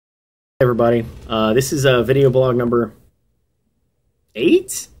Everybody, this is video blog number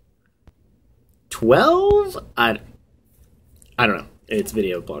 8? 12? I don't know. It's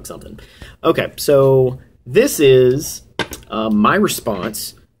video blog something. Okay, so this is my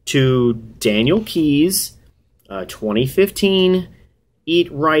response to Daniel Key's 2015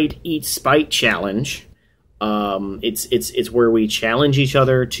 Eat Right, Eat Spite challenge. It's where we challenge each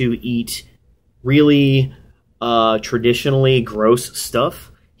other to eat really traditionally gross stuff.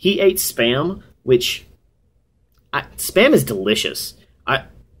 He ate Spam, which Spam is delicious.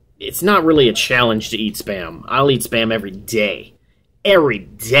 It's not really a challenge to eat Spam. I'll eat Spam every day. Every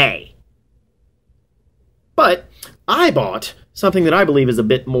day. But I bought something that I believe is a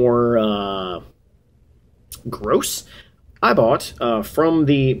bit more gross. I bought from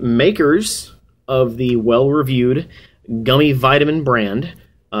the makers of the well-reviewed gummy vitamin brand,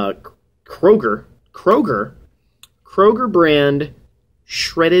 Kroger brand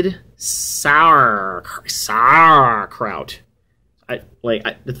shredded sauerkraut.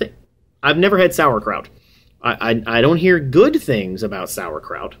 I've never had sauerkraut. I don't hear good things about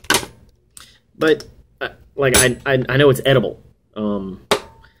sauerkraut, but I know it's edible.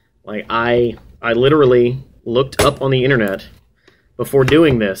 I literally looked up on the internet before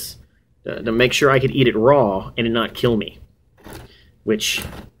doing this to make sure I could eat it raw and it not kill me.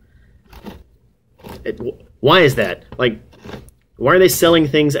 Why is that? Why are they selling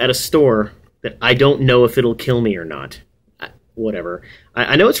things at a store that I don't know if it'll kill me or not? Whatever.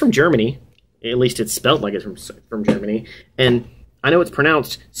 I know it's from Germany. At least it's spelled like it's from Germany. And I know it's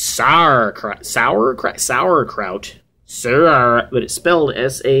pronounced sauerkraut, but it's spelled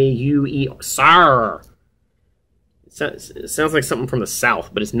S-A-U-E, sour. It sounds like something from the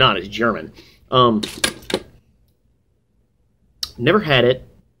South, but it's not. It's German. Never had it.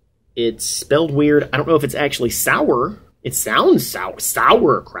 It's spelled weird. I don't know if it's actually sour. It sounds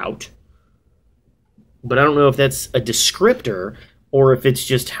sauerkraut. But I don't know if that's a descriptor or if it's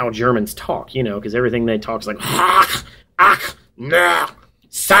just how Germans talk, you know, because everything they talk is like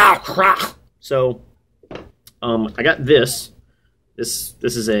sauerkraut. So I got this. This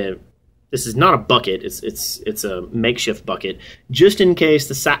is not a bucket. It's a makeshift bucket just in case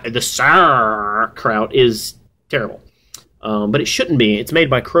the sauerkraut is terrible. But it shouldn't be. It's made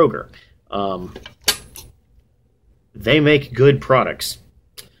by Kroger. They make good products.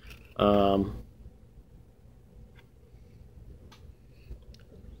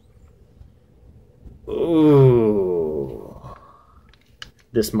 Ooh.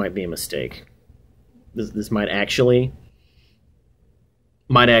 This might be a mistake. This might actually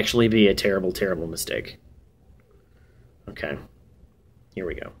be a terrible, terrible mistake. Okay. Here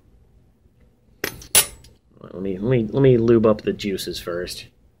we go. Let me lube up the juices first.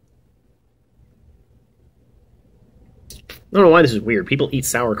 I don't know why this is weird. People eat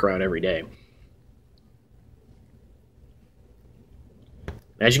sauerkraut every day.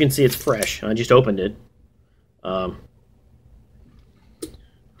 As you can see, it's fresh. I just opened it.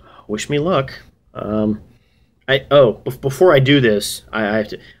 Wish me luck. Before I do this,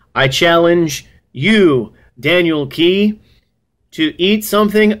 I challenge you, Daniel Key, to eat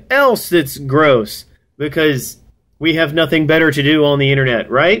something else that's gross. Because we have nothing better to do on the internet,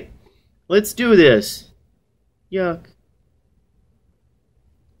 right? Let's do this. Yuck.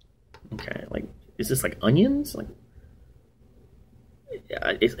 Okay, is this like onions?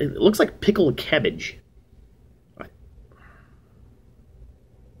 It looks like pickled cabbage.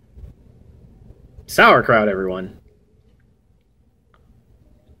 Sauerkraut, everyone.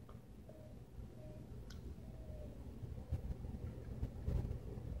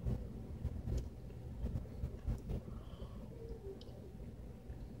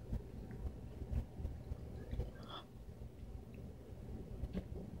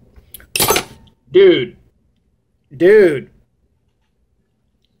 Dude.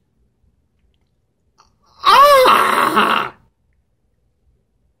 Ah!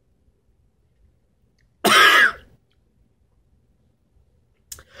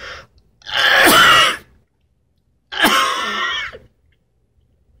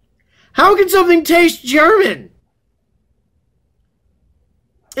 How can something taste German?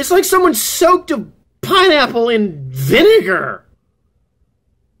 It's like someone soaked a pineapple in vinegar.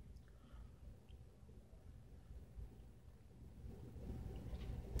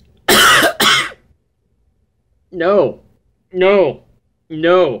 No.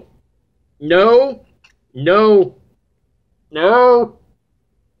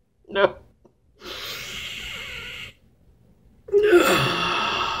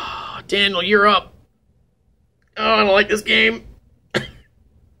 Daniel, you're up. Oh, I don't like this game.